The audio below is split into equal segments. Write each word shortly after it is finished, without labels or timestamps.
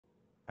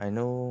I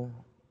know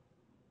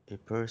a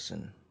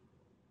person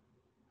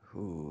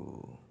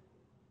who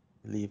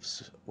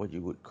lives what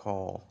you would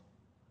call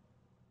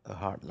a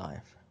hard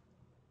life.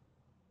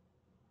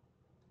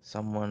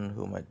 Someone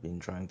whom I'd been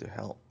trying to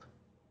help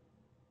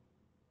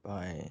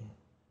by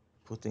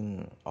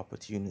putting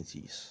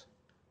opportunities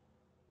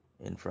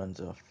in front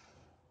of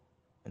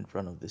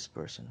this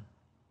person.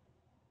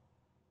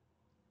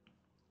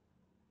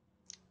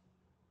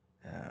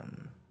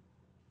 Um,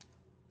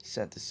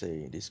 Sad to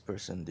say, this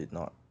person did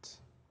not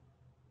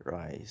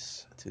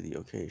rise to the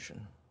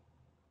occasion.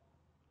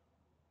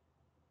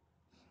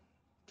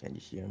 Can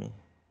you hear me?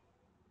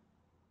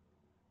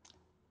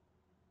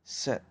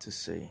 Sad to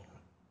say,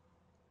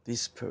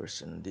 this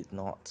person did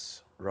not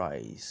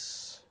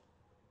rise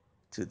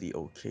to the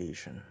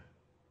occasion,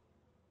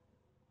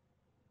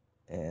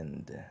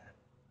 and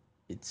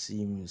it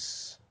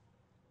seems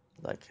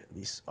like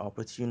these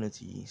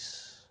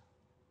opportunities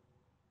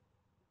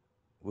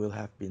will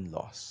have been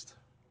lost.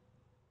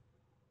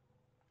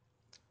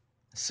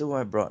 So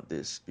I brought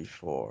this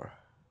before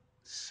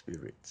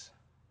Spirit,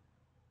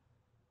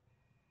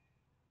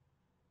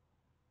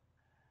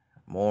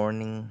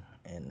 mourning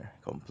and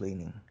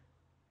complaining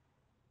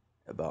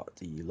about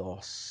the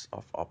loss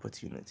of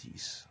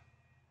opportunities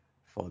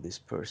for this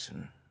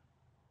person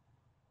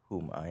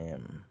whom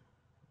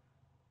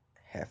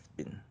have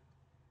been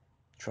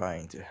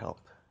trying to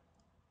help.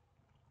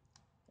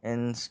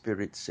 And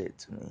Spirit said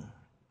to me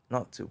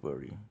not to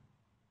worry,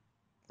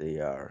 they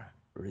are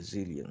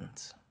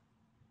resilient.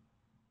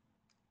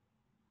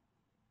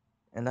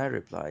 And I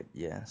replied,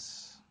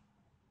 yes,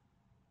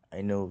 I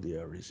know they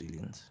are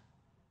resilient.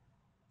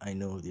 I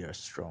know they are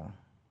strong.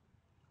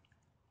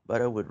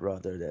 But I would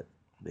rather that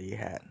they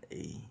had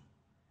a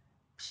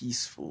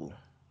peaceful,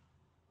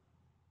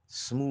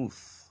 smooth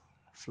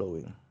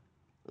flowing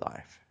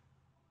life.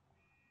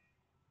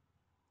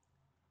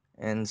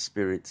 And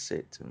Spirit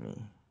said to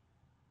me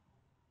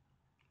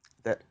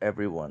that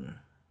everyone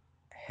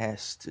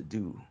has to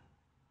do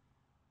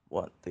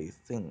what they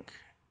think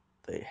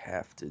they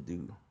have to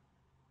do.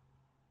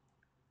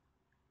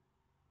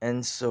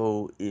 And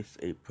so if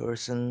a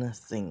person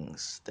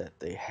thinks that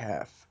they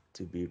have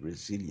to be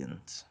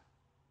resilient,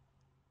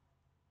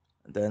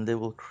 then they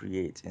will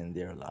create in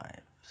their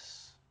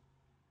lives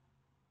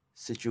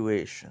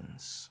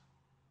situations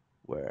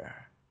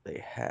where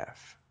they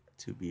have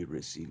to be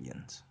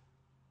resilient.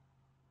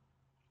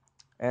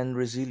 And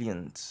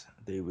resilient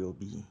they will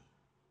be.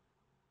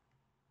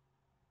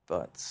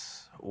 But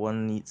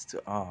one needs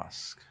to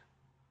ask,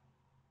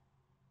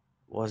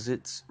 was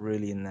it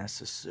really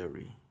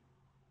necessary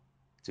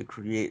to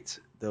create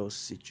those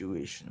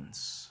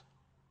situations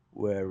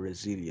where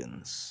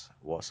resilience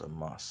was a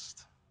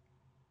must?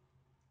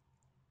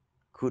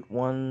 Could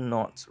one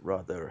not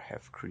rather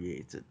have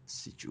created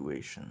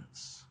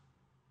situations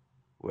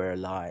where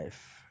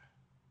life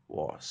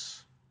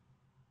was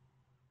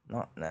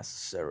not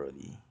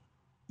necessarily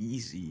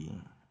easy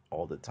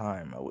all the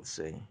time, I would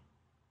say,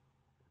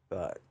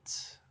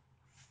 but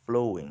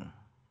flowing,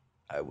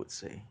 I would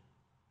say,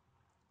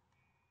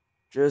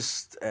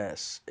 just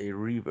as a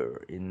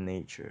river in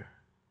nature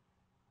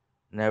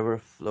never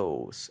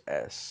flows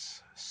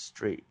as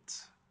straight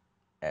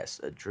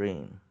as a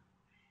drain.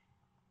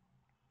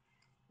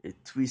 It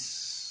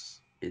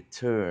twists, it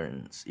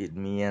turns, it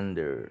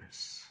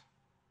meanders,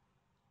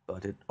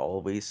 but it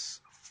always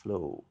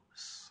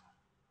flows.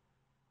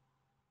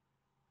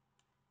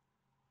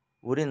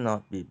 Would it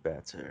not be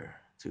better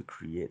to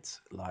create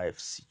life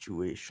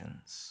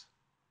situations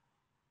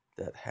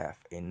that have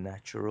a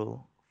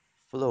natural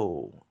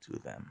flow to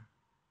them,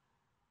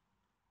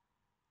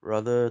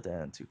 rather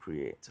than to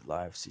create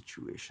life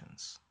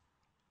situations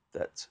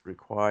that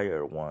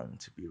require one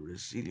to be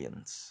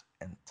resilient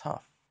and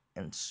tough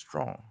and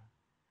strong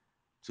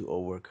to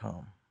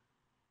overcome?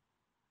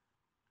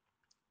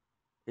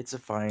 It's a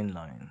fine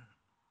line,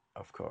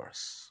 of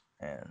course,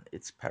 and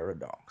it's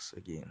paradox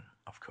again,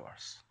 of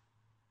course.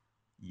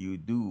 You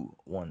do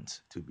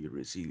want to be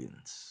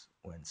resilient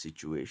when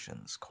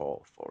situations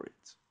call for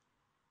it.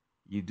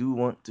 You do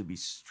want to be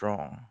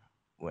strong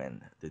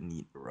when the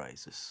need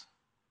arises.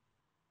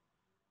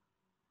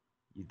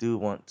 You do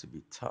want to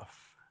be tough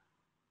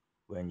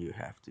when you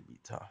have to be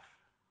tough.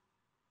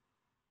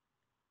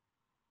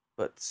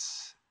 But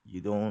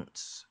you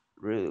don't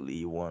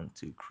really want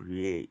to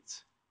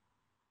create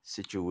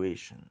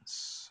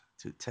situations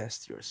to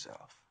test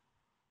yourself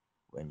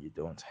when you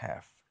don't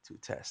have to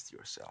test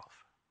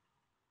yourself.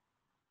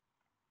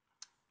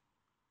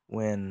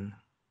 When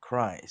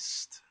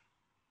Christ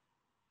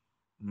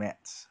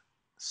met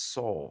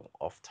Saul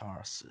of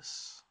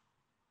Tarsus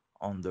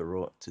on the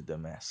road to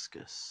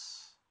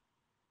Damascus,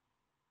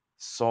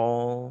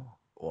 Saul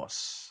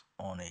was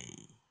on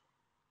a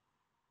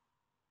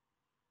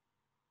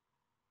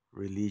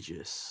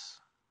religious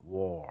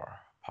war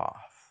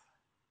path,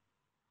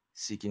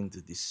 seeking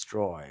to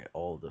destroy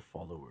all the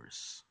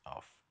followers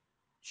of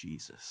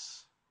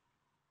Jesus.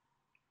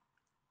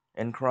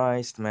 And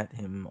Christ met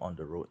him on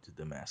the road to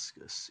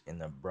Damascus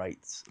in a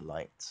bright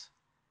light,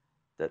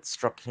 that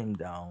struck him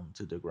down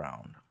to the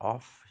ground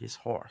off his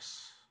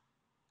horse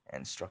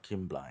and struck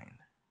him blind.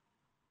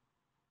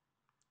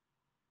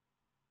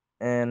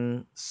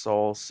 And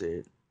Saul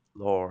said,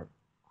 Lord,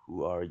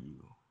 who are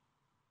you?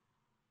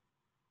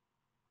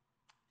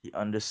 He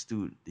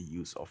understood the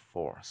use of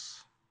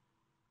force,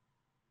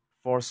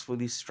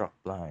 forcefully struck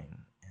blind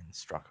and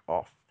struck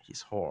off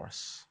his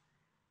horse.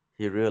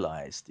 He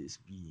realized this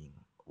being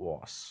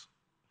was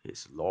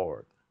his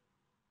Lord.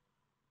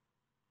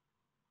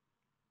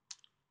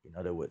 In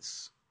other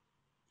words,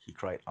 he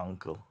cried,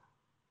 Uncle.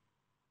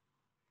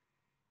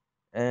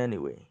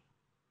 Anyway,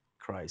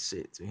 Christ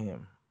said to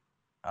him,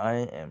 I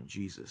am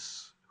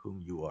Jesus,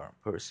 whom you are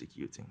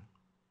persecuting.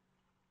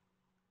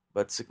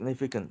 But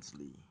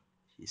significantly,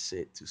 he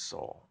said to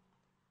Saul,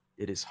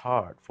 it is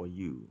hard for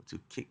you to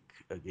kick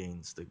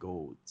against the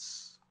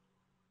goads.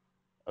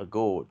 A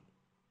goad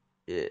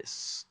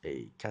is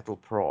a cattle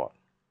prod,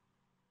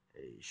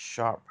 a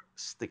sharp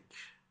stick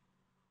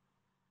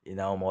in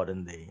our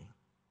modern day,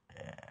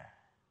 uh,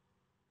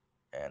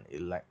 an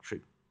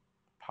electric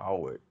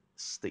powered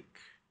stick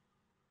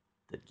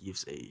that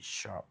gives a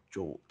sharp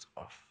jolt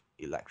of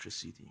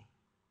electricity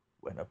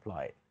when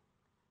applied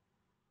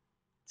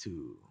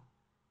to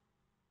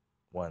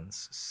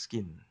one's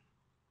skin.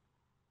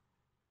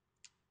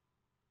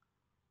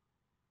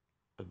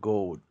 A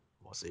goad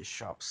was a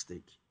sharp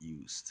stick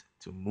used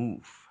to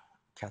move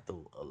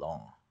cattle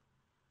along,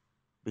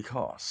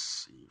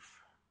 because if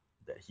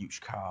that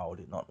huge cow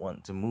did not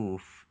want to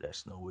move,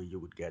 there's no way you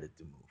would get it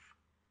to move,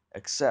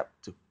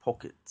 except to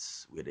poke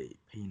it with a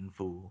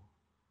painful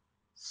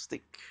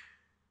stick.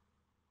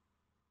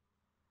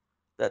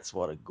 That's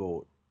what a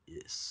goad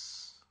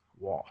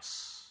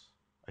was,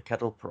 a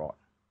cattle prod.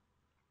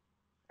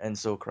 And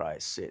so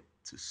Christ said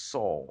to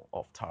Saul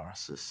of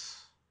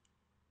Tarsus,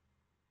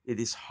 it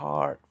is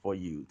hard for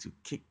you to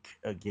kick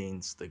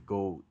against the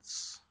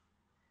goads.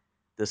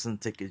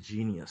 Doesn't take a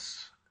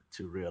genius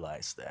to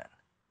realize that.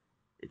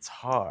 It's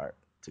hard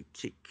to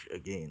kick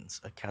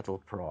against a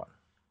cattle prod,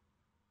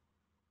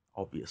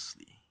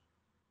 obviously.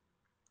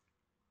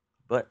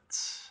 But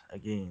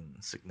again,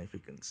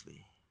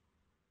 significantly,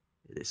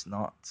 it is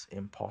not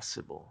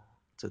impossible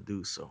to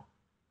do so.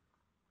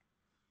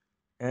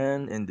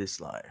 And in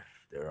this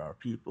life, there are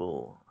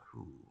people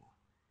who,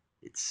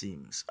 it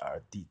seems,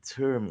 are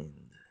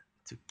determined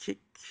to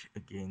kick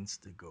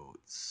against the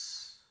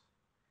goats,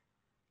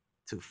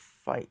 to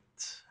fight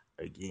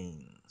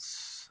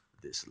against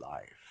this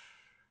life,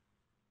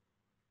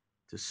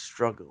 to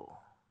struggle,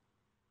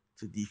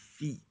 to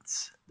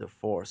defeat the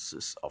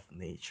forces of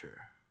nature.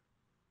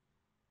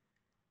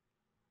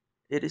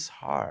 It is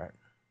hard,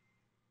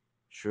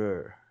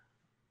 sure,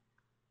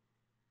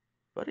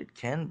 but it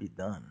can be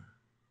done.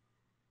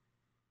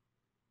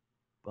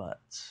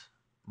 But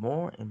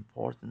more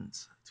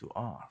important to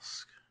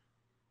ask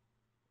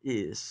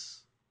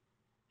is,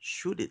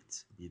 should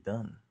it be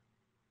done?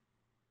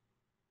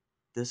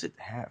 Does it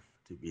have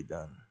to be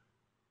done?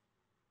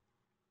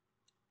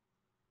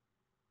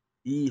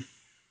 If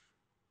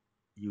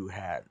you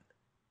had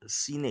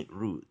scenic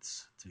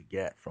routes to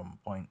get from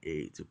point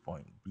A to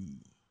point B,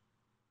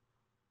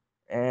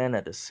 and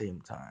at the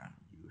same time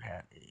you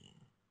had a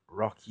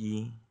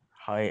rocky,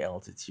 high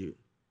altitude,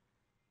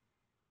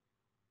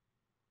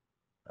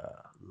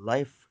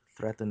 life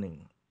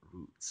threatening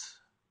routes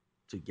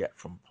to get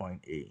from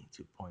point A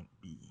to point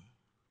B,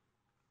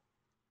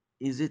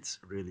 is it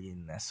really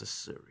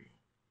necessary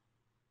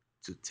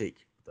to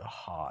take the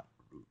hard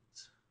route?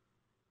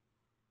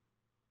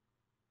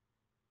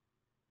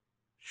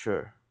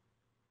 Sure,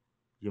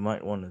 you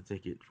might want to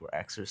take it for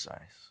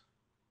exercise,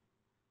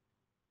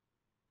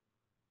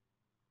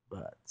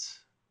 but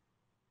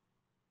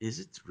is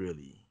it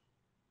really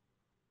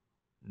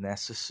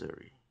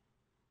necessary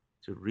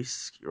to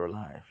risk your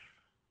life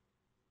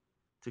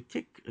to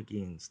kick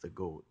against the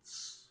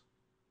goats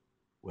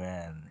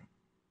when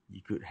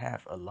you could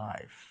have a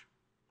life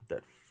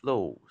that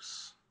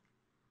flows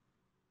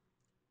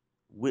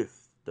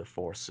with the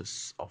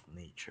forces of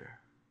nature?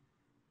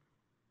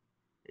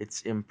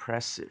 It's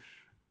impressive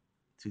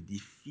to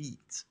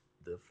defeat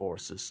the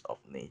forces of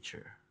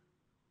nature.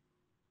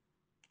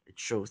 It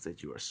shows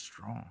that you are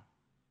strong.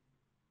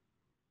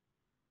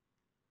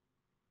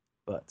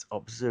 But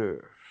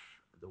observe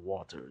the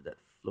water that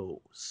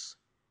flows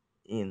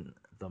in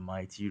the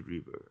mighty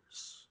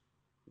rivers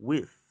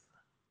with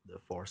the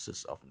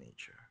forces of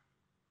nature.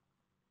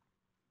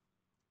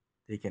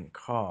 They can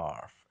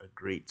carve a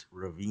great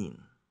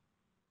ravine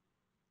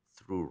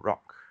through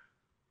rock.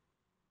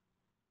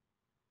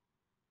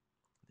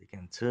 They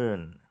can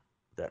turn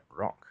that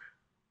rock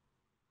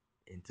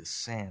into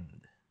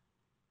sand.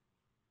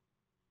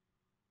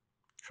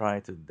 Try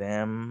to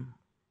dam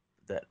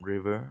that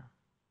river,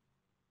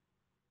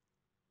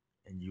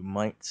 and you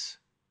might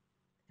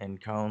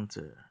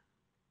encounter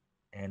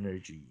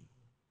energy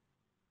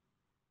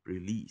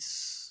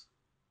release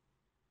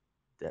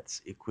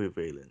that's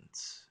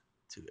equivalent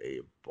to a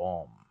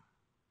bomb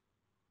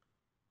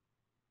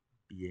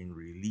being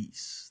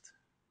released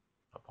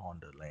upon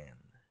the land.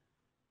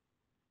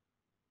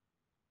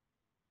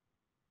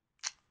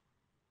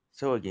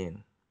 So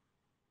again,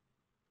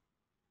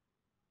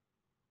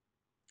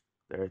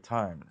 there are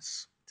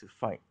times to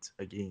fight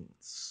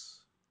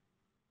against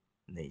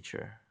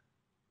nature,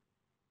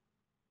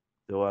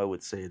 though I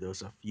would say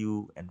those are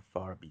few and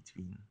far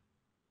between.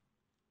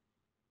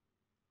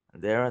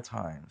 And there are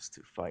times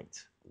to fight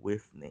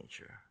with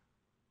nature,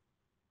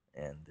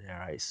 and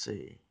dare I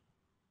say,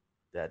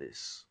 that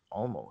is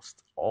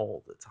almost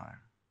all the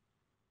time.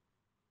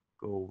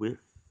 Go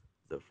with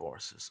the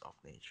forces of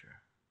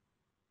nature,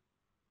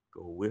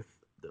 go with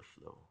the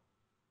flow,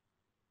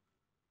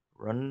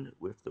 run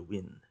with the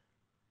wind,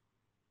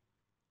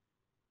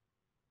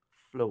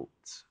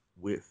 float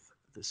with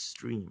the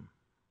stream.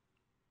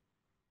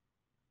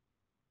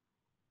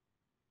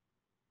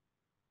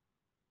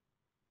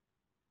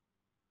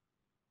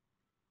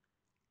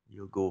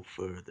 You'll go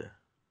further